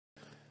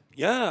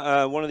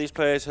Yeah, one of these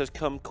players has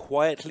come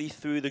quietly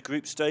through the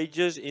group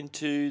stages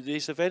into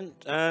this event,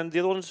 and the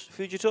other one's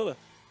Fujitora.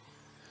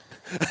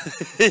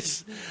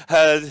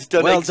 Has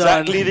done Well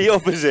exactly done. the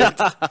opposite.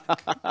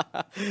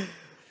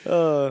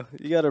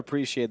 You gotta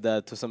appreciate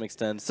that to some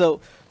extent.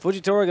 So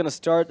Fujitora gonna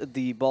start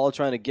the ball,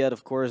 trying to get,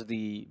 of course,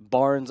 the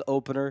Barnes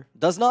opener.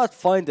 Does not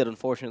find it,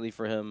 unfortunately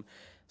for him.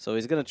 So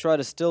he's gonna try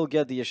to still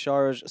get the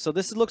Asharaj. So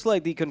this looks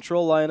like the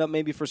control lineup,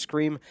 maybe for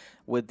ScreaM,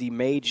 with the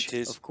Mage,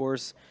 of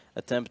course,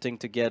 attempting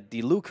to get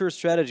the Luker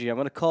strategy. I'm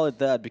gonna call it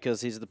that because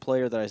he's the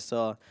player that I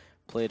saw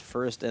play it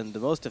first and the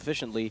most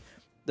efficiently.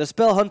 The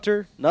Spell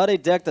Hunter, not a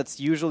deck that's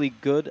usually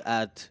good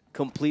at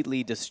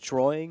completely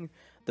destroying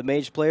the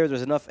Mage player.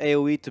 There's enough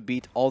AoE to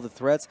beat all the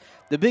threats.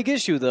 The big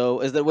issue,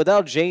 though, is that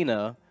without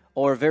Jaina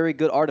or a very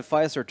good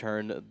Artificer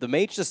turn, the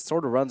Mage just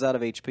sort of runs out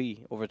of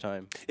HP over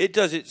time. It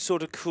does. It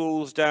sort of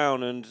cools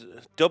down,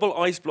 and double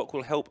Ice Block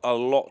will help a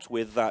lot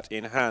with that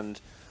in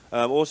hand.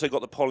 Also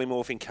got the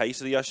Polymorph in case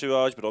of the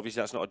Asharaj, but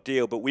obviously that's not a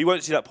deal. But we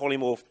won't see that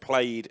Polymorph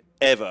played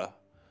ever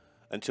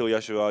until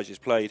Yasharaj is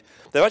played.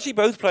 They're actually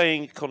both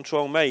playing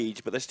Control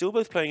Mage, but they're still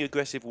both playing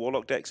aggressive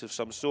Warlock decks of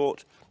some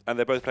sort, and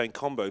they're both playing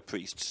Combo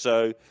Priests.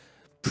 So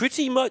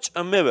pretty much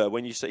a mirror.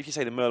 When you say, if you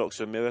say the Murlocs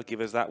are a mirror, give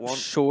us that one.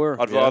 Sure.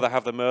 I'd rather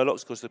have the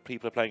Murlocs because the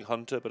people are playing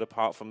Hunter, but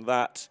apart from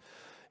that,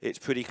 it's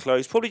pretty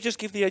close. Probably just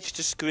give the edge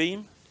to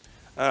ScreaM.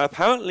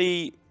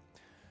 Apparently,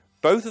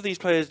 both of these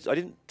players, I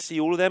didn't see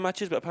all of their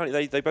matches, but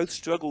apparently they both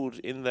struggled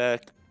in their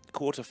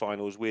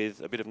quarterfinals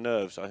with a bit of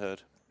nerves, I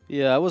heard.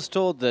 Yeah, I was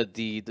told that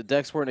the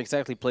decks weren't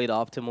exactly played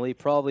optimally,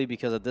 probably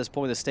because at this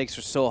point the stakes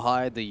are so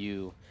high that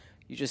you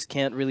just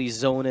can't really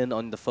zone in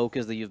on the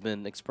focus that you've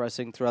been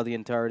expressing throughout the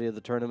entirety of the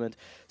tournament.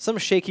 Some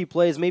shaky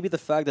plays, maybe the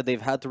fact that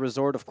they've had to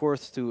resort, of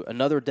course, to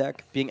another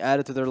deck being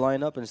added to their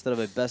lineup. Instead of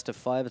a best of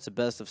 5, it's a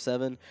best of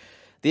 7.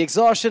 The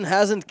exhaustion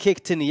hasn't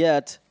kicked in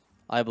yet,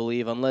 I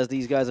believe, unless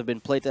these guys have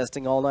been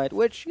playtesting all night,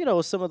 which, you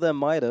know, some of them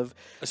might have.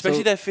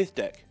 Especially their 5th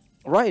deck.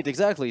 Right,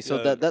 exactly.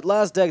 So that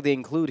last deck they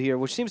include here,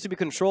 which seems to be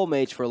Control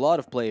Mage for a lot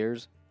of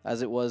players,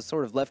 as it was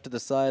sort of left to the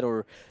side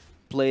or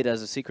played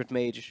as a Secret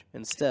Mage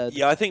instead.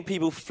 Yeah, I think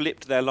people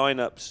flipped their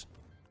lineups,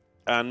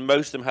 and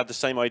most of them had the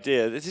same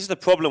idea. This is the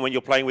problem when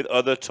you're playing with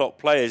other top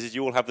players, is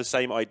you all have the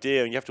same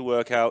idea, and you have to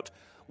work out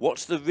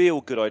what's the real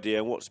good idea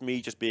and what's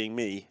me just being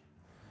me.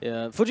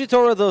 Yeah,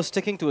 Fujitora, though,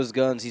 sticking to his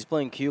guns. He's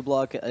playing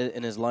Q-Block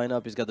in his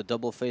lineup. He's got the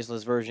double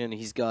Faceless version.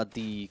 He's got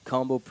the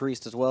Combo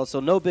Priest as well, so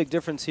no big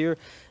difference here.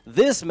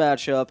 This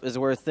matchup is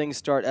where things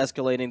start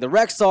escalating. The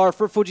Rexar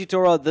for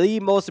Fujitora,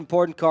 the most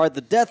important card. The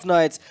Death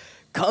Knights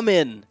come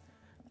in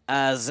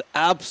as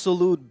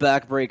absolute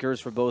backbreakers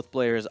for both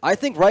players. I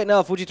think right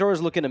now Fujitora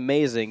is looking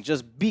amazing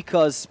just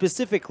because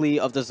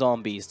specifically of the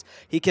Zombies.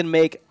 He can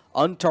make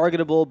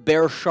untargetable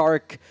bear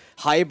shark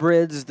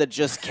hybrids that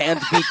just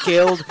can't be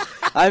killed.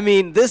 I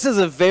mean, this is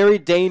a very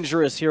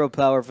dangerous hero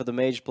power for the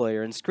Mage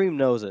player, and ScreaM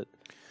knows it.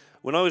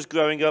 When I was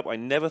growing up, I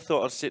never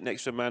thought I'd sit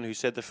next to a man who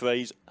said the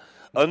phrase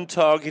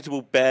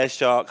untargetable bear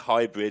shark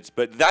hybrids,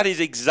 but that is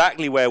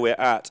exactly where we're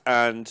at.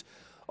 And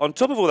on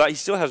top of all that, he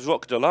still has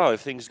Rock Dollar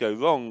if things go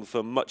wrong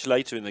for much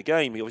later in the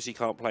game. He obviously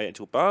can't play it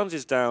until Barnes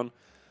is down.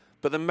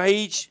 But the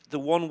Mage, the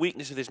one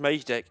weakness of this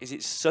Mage deck is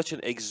it's such an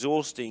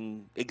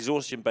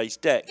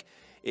exhaustion-based deck.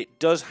 It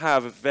does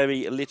have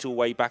very little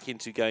way back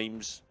into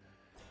games.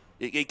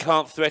 It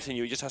can't threaten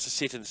you. It just has to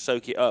sit and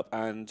soak it up.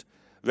 And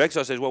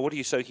Rexar says, well, what are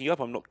you soaking up?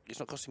 It's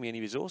not costing me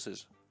any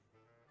resources.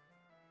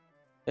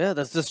 Yeah,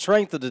 that's the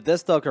strength of the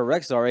Deathstalker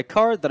Rexar, a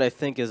card that I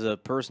think is a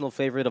personal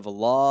favorite of a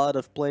lot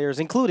of players,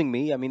 including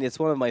me. I mean, it's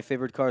one of my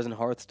favorite cards in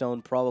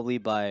Hearthstone, probably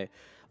by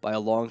a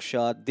long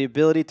shot. The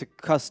ability to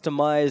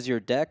customize your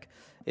deck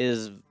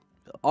is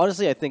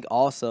honestly, I think,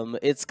 awesome.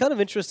 It's kind of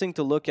interesting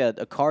to look at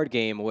a card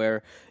game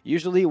where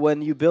usually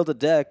when you build a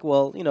deck,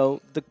 well, you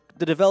know, the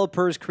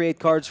developers create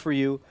cards for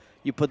you.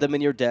 You put them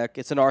in your deck.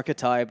 It's an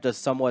archetype that's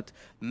somewhat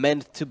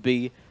meant to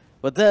be.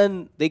 But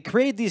then they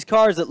create these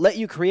cards that let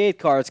you create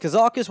cards.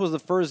 Kazakus was the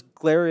first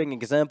glaring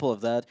example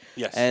of that.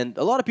 Yes. And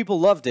a lot of people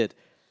loved it.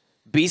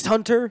 Beast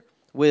Hunter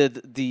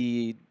with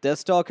the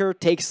Deathstalker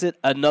takes it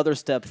another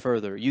step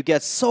further. You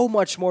get so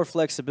much more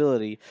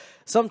flexibility.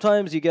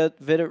 Sometimes you get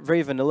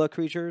very vanilla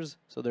creatures,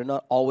 so they're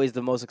not always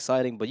the most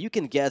exciting, but you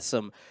can get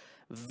some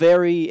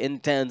very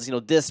intense, you know,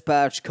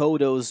 Dispatch,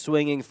 Kodos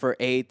swinging for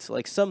 8.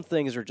 Like, some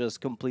things are just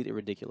completely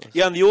ridiculous.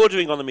 Yeah, and the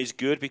ordering on them is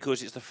good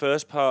because it's the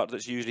first part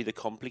that's usually the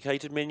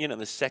complicated minion,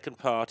 and the second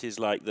part is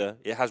like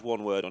it has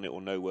one word on it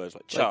or no words,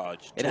 like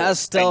charge. It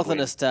has stealth in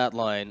a stat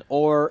line,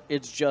 or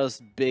it's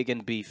just big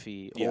and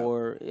beefy,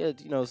 or, you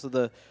know, so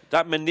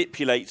that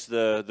manipulates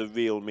the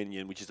real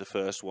minion, which is the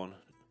first one.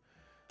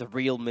 The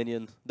real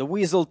minion. The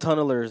Weasel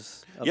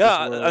Tunnelers.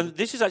 Yeah, and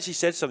this has actually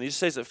said something. This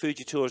says that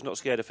Fujitora is not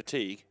scared of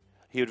fatigue.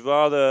 He would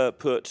rather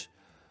put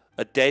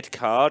a dead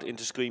card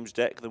into ScreaM's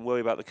deck than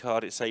worry about the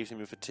card it saves him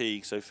in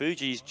fatigue. So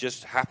Fuji's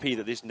just happy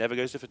that this never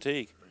goes to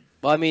fatigue.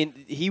 Well, I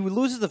mean, he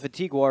loses the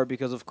Fatigue War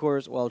because, of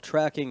course, well,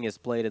 tracking is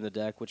played in the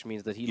deck, which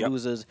means that he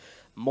loses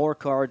more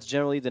cards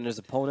generally than his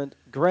opponent.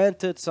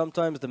 Granted,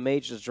 sometimes the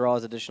Mage just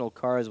draws additional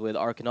cards with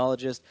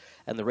Arcanologist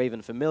and the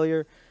Raven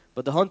Familiar,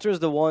 but the Hunter is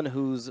the one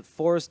who's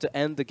forced to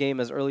end the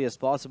game as early as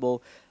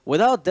possible.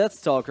 Without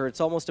Deathstalker,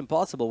 it's almost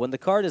impossible. When the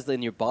card is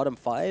in your bottom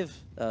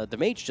 5, the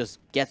Mage just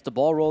gets the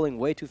ball rolling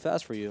way too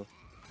fast for you.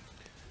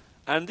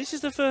 And this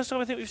is the first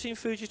time I think we've seen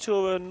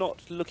Fujitora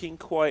not looking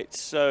quite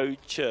so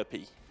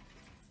chirpy.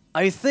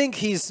 I think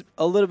he's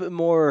a little bit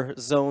more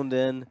zoned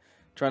in,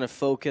 trying to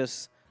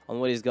focus on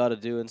what he's got to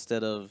do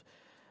instead of...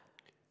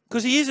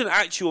 Because he is an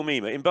actual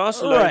meme. In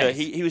Barcelona, Right.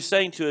 he was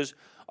saying to us,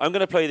 I'm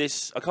going to play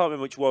this, I can't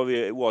remember which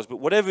warrior it was, but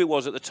whatever it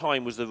was at the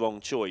time was the wrong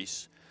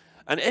choice.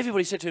 And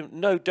everybody said to him,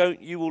 no, don't,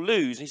 you will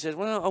lose. And he said,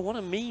 well, I want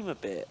to meme a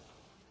bit.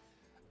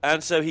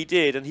 And so he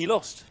did, and he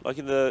lost. Like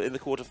in the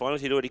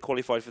quarterfinals, he'd already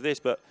qualified for this,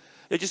 but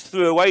they just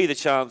threw away the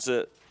chance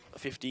at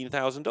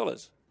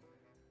 $15,000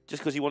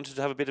 just because he wanted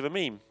to have a bit of a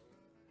meme.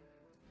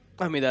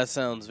 I mean, that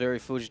sounds very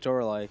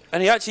Fujitora-like.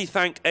 And he actually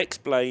thanked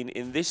X-Blane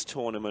in this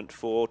tournament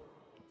for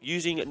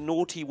using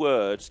naughty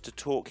words to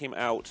talk him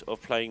out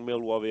of playing Mill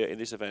Warrior in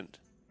this event.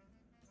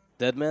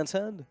 Dead Man's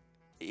Hand?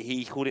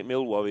 He called it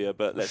Mill Warrior,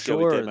 but let's go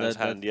with Dead Man's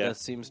Hand, yeah. That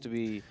seems to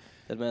be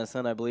Dead Man's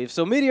Hand, I believe.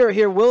 So Meteor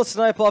here will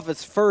snipe off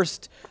its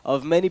first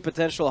of many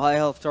potential high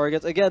health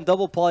targets. Again,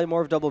 double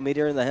Polymorph, double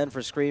Meteor in the hand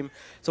for ScreaM.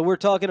 So we're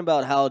talking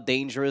about how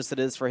dangerous it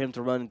is for him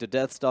to run into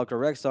Deathstalker or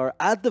Rexstar.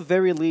 At the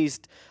very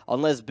least,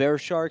 unless Bear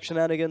Shark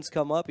shenanigans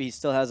come up, he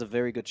still has a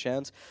very good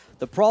chance.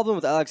 The problem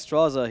with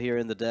Alexstrasza here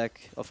in the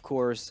deck, of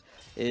course,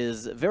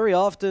 is very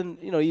often,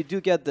 you know, you do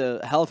get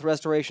the health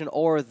restoration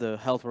or the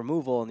health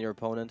removal on your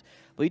opponent,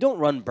 but you don't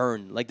run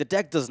Burn. Like, the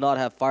deck does not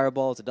have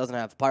Fireballs, it doesn't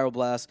have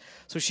Pyroblast,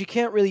 so she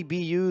can't really be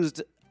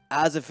used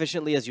as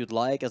efficiently as you'd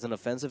like as an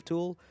offensive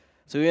tool.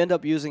 So you end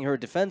up using her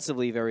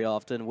defensively very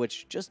often,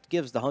 which just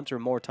gives the Hunter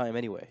more time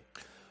anyway.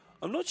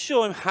 I'm not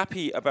sure I'm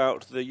happy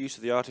about the use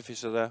of the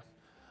Artificer there.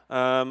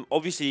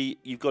 Obviously,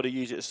 you've got to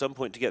use it at some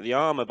point to get the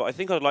armor, but I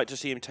think I'd like to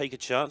see him take a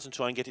chance and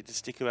try and get it to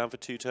stick around for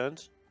 2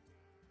 turns.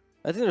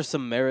 I think there's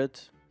some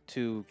merit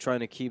to trying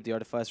to keep the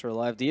Artificer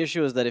alive. The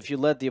issue is that if you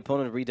let the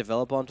opponent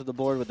redevelop onto the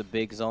board with the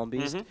big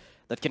zombies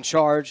that can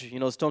charge, you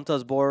know,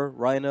 Stoneta's Boar,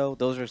 Rhino,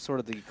 those are sort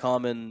of the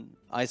common,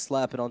 I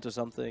slap it onto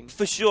something.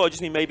 For sure, I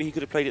just mean maybe he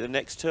could have played it the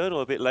next turn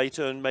or a bit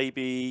later and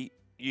maybe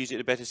use it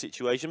in a better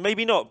situation.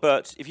 Maybe not,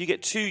 but if you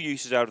get 2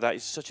 uses out of that,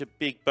 it's such a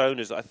big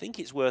bonus that I think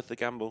it's worth the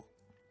gamble.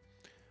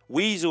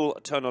 Weasel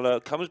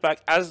Tunneler comes back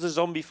as the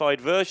zombified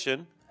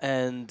version.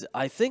 And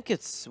I think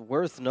it's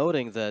worth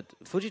noting that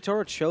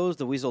Fujitora chose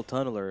the Weasel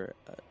Tunneler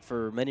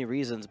for many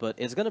reasons, but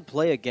it's going to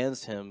play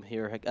against him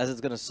here, as it's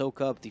going to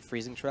soak up the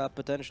Freezing Trap,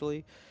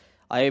 potentially.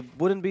 I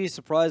wouldn't be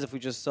surprised if we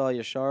just saw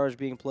Yasharaj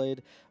being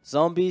played.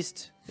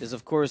 Zombeast is,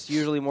 of course,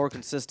 usually more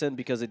consistent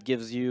because it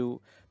gives you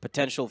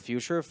potential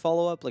future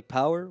follow-up, like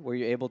Power, where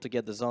you're able to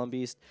get the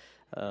Zombeast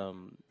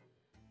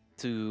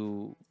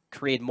to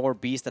create more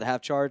beasts that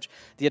have charge.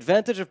 The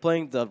advantage of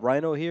playing the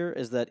Rhino here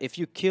is that if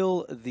you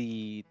kill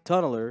the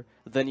Tunneler,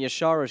 then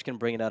Yasharaj can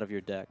bring it out of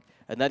your deck.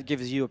 And that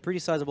gives you a pretty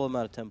sizable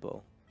amount of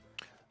tempo.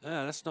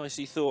 Yeah, that's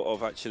nicely thought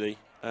of, actually.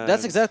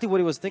 That's exactly what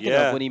he was thinking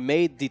of when he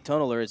made the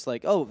Tunneler. It's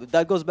like, oh,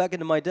 that goes back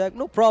into my deck?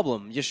 No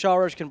problem.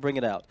 Yasharaj can bring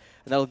it out.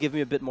 And that'll give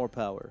me a bit more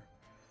power.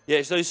 Yeah,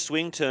 it's those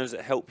swing turns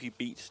that help you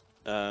beat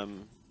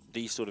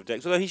these sort of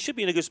decks. Although he should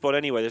be in a good spot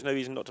anyway. There's no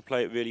reason not to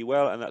play it really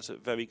well, and that's a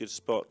very good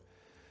spot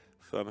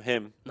from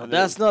him. No,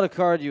 that's not a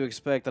card you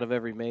expect out of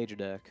every Mage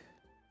deck.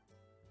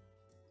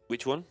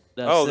 Which one?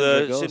 That's oh,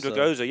 the Syndragoza.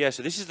 Syndragoza, yeah.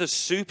 So this is the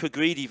super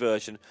greedy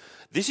version.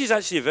 This is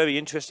actually a very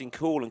interesting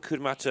call and could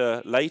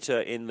matter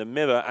later in the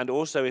mirror. And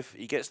also if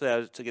he gets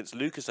there against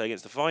Lucas,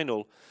 against the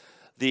final,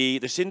 the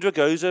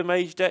Syndragoza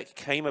Mage deck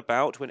came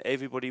about when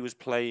everybody was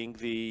playing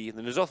the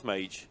N'Zoth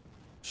Mage.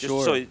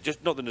 Sorry,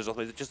 just not the N'Zoth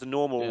Mage, just the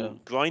normal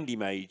grindy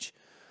Mage.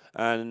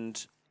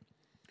 And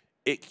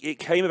it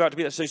came about to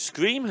be that. So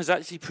ScreaM has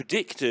actually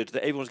predicted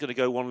that everyone's going to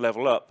go 1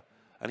 level up.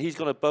 And he's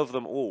gone above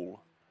them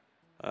all.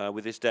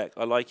 With this deck.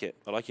 I like it.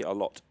 I like it a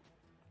lot.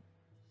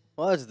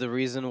 Well, that's the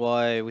reason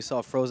why we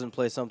saw Frozen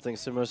play something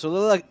similar.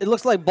 So it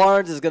looks like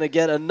Barnes is going to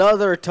get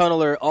another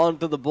Tunneler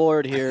onto the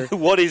board here.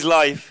 What is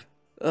life?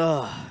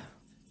 What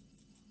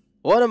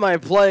am I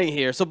playing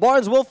here? So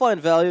Barnes will find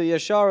value.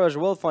 Yasharaj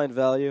will find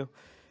value.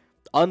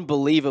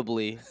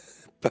 Unbelievably.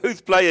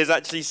 Both players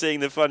actually seeing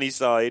the funny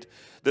side,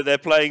 that they're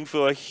playing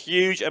for a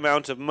huge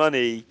amount of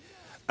money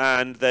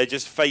and they're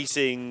just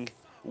facing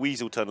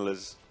Weasel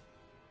Tunnelers.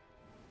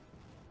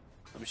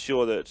 I'm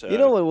sure that you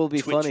know what will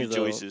be Twitch funny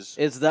rejoices.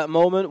 though? It's that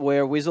moment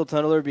where Weasel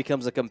Tunneler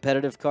becomes a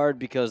competitive card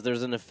because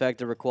there's an effect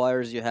that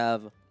requires you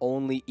have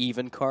only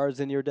even cards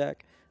in your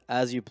deck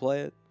as you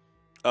play it.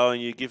 Oh,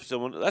 and you give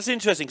someone... That's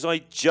interesting because I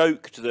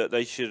joked that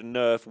they should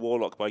nerf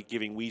Warlock by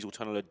giving Weasel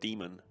Tunneler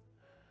Demon.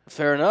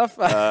 Fair enough.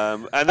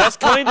 And that's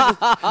kind of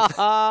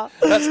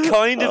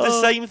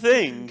the same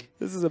thing.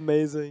 This is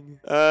amazing.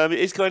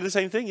 It's kind of the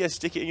same thing. Yeah,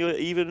 stick it in your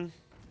even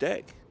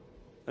deck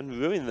and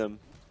ruin them.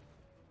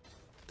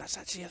 That's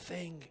actually a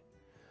thing.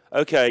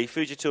 Okay,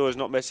 Fujitora is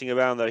not messing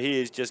around though.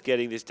 He is just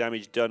getting this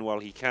damage done while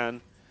he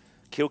can.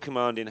 Kill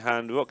command in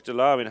hand. Rock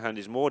Dalar in hand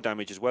is more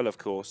damage as well, of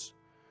course.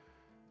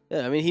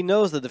 Yeah, I mean, he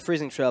knows that the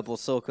freezing trap will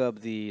soak up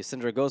the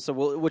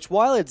Syndragosa, which,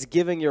 while it's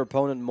giving your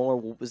opponent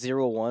more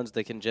 0/1s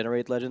that can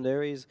generate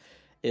legendaries,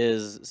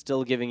 is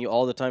still giving you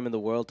all the time in the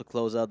world to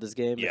close out this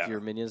game if your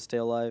minions stay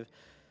alive.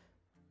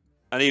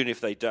 And even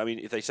if they don't, I mean,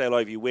 if they stay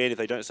alive, you win. If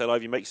they don't stay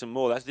alive, you make some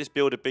more. That's this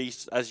Builder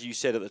Beast, as you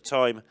said at the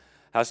time,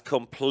 has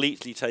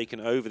completely taken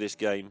over this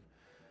game.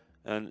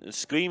 And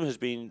ScreaM has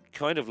been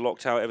kind of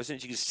locked out ever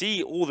since. You can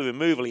see all the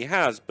removal he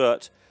has,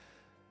 but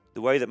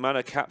the way that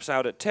mana caps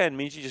out at 10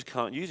 means you just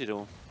can't use it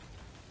all.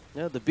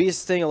 Yeah, the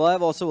Beast staying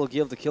alive also will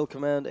give the kill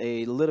command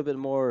a little bit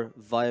more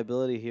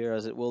viability here,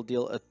 as it will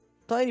deal a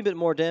tiny bit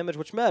more damage,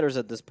 which matters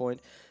at this point,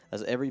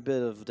 as every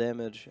bit of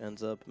damage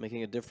ends up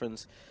making a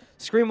difference.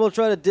 ScreaM will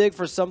try to dig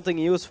for something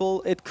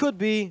useful. It could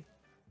be,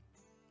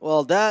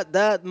 well, that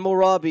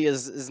Morabi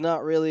is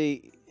not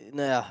really,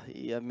 nah,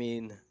 I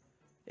mean,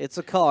 it's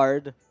a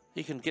card.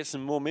 He can get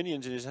some more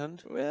minions in his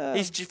hand. Yeah.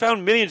 He's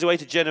found millions of ways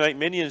to generate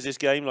minions this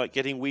game, like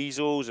getting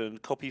weasels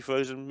and copy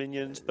frozen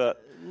minions,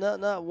 but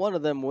not one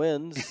of them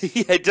wins.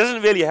 yeah, it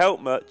doesn't really help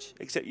much,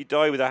 except you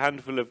die with a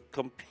handful of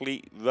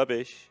complete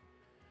rubbish.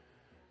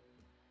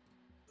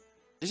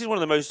 This is one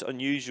of the most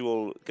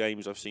unusual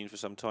games I've seen for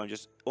some time.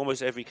 Just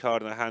almost every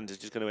card in their hand is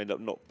just going to end up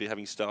not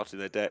having started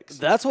their decks.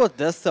 That's what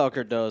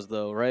Deathstalker does,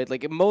 though, right?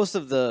 Like, in most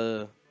of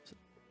the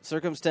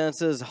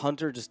circumstances,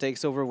 Hunter just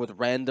takes over with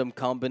random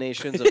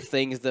combinations of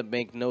things that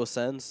make no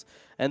sense.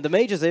 And the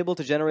Mage is able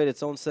to generate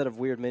its own set of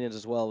weird minions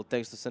as well,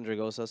 thanks to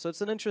Syndragosa. So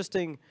it's an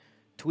interesting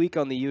tweak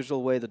on the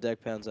usual way the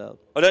deck pans out.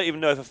 I don't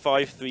even know if a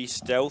 5/3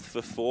 stealth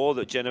for 4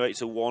 that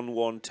generates a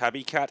 1/1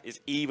 Tabby Cat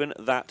is even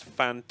that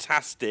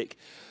fantastic.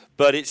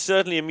 But it's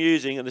certainly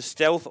amusing, and the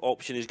stealth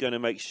option is going to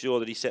make sure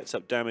that he sets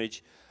up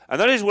damage. And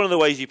that is one of the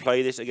ways you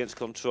play this against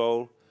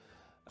control,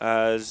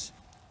 as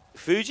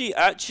Fuji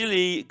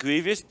actually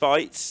Grievous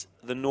bites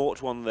the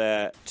 0/1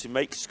 there to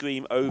make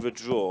ScreaM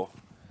overdraw.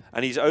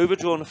 And he's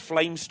overdrawn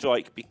Flame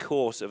Strike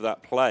because of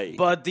that play.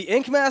 But the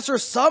Inkmaster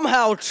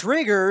somehow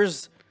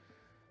triggers.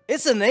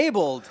 It's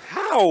enabled.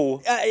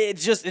 How? It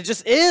just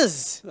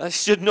is. That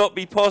should not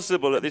be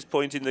possible at this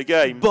point in the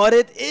game. But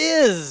it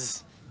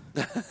is.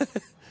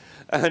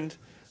 And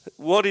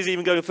what is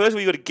even going? First of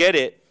all, you've got to get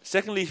it.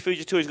 Secondly,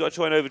 Fujitori's got to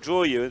try and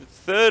overdraw you. And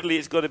thirdly,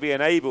 it's got to be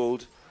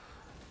enabled.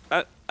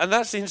 And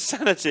that's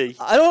insanity.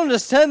 I don't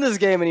understand this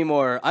game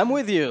anymore. I'm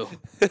with you.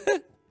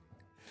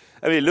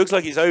 I mean, it looks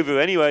like it's over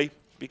anyway,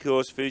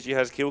 because Fuji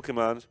has kill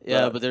command.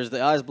 Yeah, but there's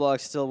the Ice Block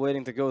still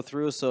waiting to go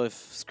through, so if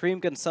ScreaM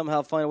can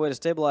somehow find a way to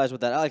stabilize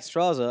with that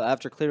Alexstrasza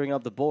after clearing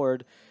up the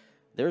board,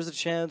 there's a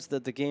chance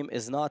that the game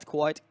is not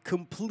quite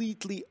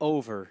completely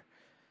over.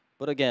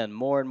 But again,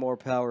 more and more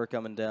power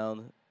coming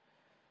down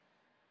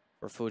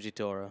for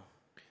Fujitora.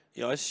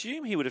 Yeah, I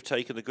assume he would have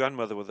taken the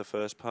Grandmother with the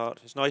first part.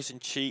 It's nice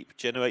and cheap,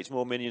 generates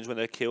more minions when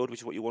they're killed, which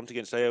is what you want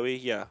against AoE,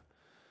 yeah.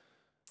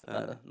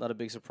 Not a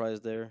big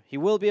surprise there. He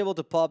will be able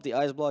to pop the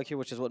Ice Block here,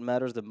 which is what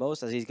matters the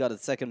most, as he's got a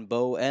second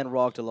bow and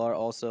Rock Dalar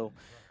also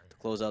to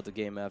close out the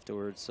game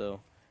afterwards. So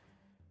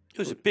it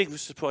was a big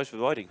surprise for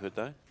Riding Hood,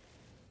 though.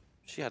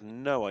 She had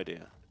no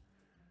idea.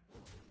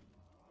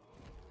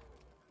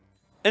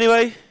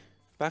 Anyway,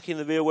 back in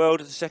the real world,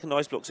 the second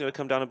Ice Block's going to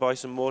come down and buy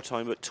some more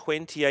time, but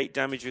 28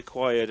 damage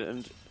required,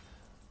 and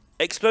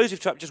Explosive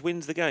Trap just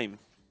wins the game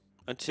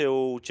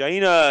until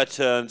Jaina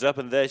turns up,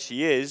 and there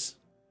she is.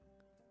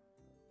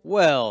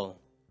 Well,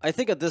 I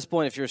think at this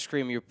point, if you're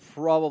ScreaM, you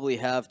probably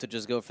have to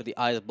just go for the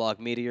Ice Block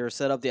Meteor,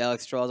 set up the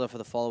Alexstrasza for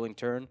the following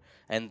turn,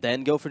 and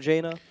then go for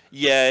Jaina.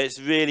 Yeah,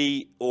 it's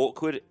really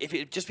awkward. If it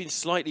had just been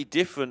slightly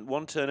different,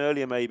 one turn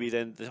earlier maybe,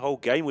 then the whole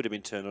game would have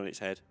been turned on its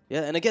head.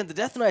 Yeah, and again, the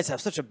Death Knights have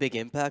such a big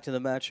impact in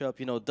the matchup.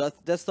 You know,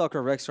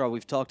 Deathstalker Rexar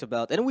we've talked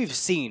about, and we've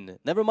seen,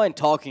 never mind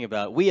talking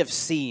about, we have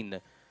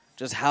seen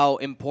just how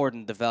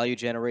important the value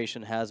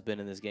generation has been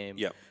in this game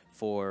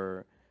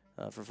for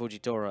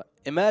Fujitora.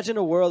 Imagine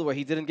a world where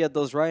he didn't get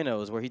those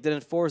Rhinos, where he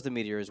didn't force the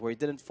Meteors, where he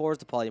didn't force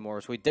the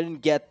Polymorphs, where he didn't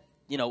get,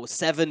 you know,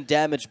 7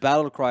 damage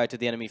battle cry to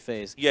the enemy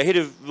face. Yeah, he'd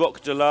have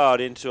rocked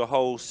Dallard into a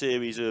whole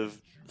series of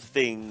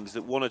things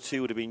that 1 or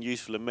 2 would have been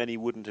useful and many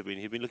wouldn't have been.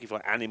 He'd been looking for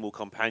like animal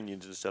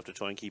companions and stuff to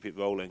try and keep it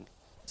rolling.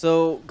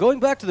 So going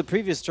back to the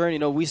previous turn, you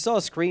know, we saw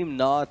ScreaM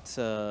not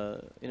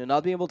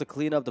being able to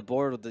clean up the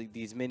board with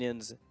these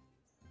minions.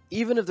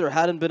 Even if there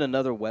hadn't been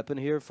another weapon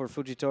here for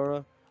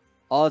Fujitora,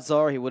 odds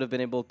are he would have been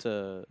able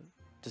to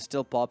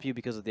still pop you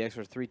because of the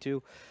extra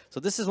 3/2. So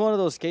this is one of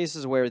those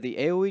cases where the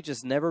AoE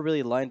just never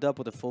really lined up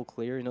with a full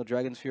clear. You know,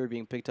 Dragon's Fury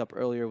being picked up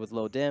earlier with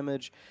low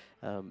damage,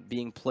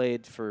 being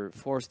played for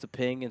force to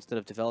ping instead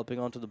of developing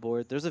onto the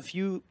board. There's a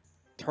few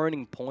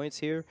turning points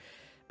here,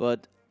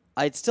 but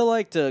I'd still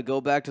like to go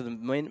back to the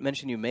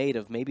mention you made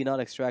of maybe not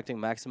extracting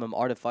maximum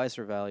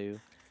Artificer value.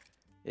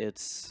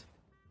 It's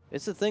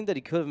a thing that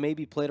he could have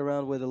maybe played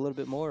around with a little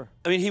bit more.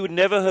 I mean, he would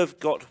never have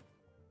got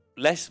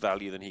less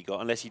value than he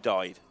got unless he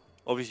died.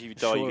 Obviously, if you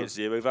die, you get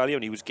 0 value,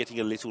 and he was getting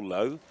a little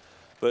low.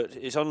 but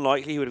it's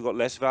unlikely he would have got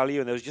less value,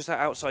 and there was just that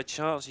outside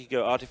chance he could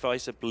go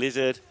Artificer,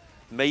 Blizzard,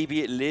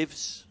 maybe it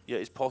lives. Yeah,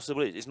 it's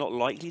possible. It's not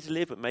likely to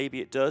live, but maybe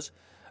it does.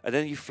 And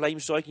then you Flame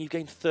Strike and you've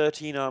gained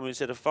 13 armor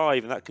instead of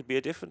 5, and that could be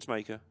a difference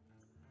maker.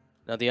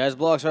 Now the ice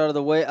blocks are out of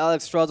the way.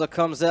 Alex Straza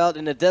comes out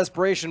in a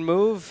desperation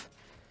move.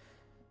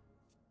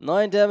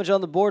 9 damage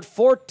on the board,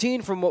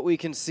 14 from what we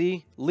can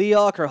see.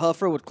 Leok or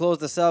Huffer would close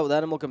this out with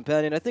Animal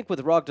Companion. I think with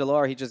Rock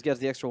Delar, he just gets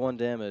the extra 1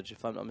 damage,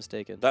 if I'm not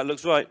mistaken. That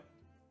looks right.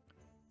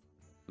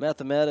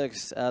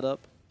 Mathematics add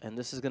up, and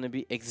this is going to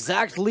be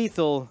exact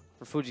lethal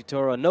for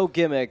Fujitora. No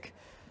gimmick,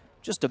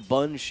 just a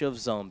bunch of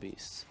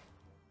zombies.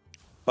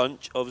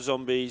 Bunch of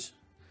zombies.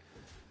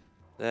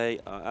 They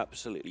are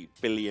absolutely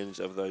billions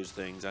of those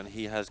things, and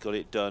he has got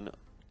it done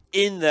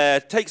in there.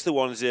 Takes the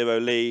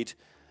 1-0 lead,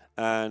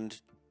 and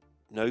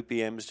no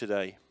BMs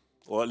today.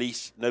 Or at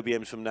least no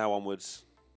BMs from now onwards.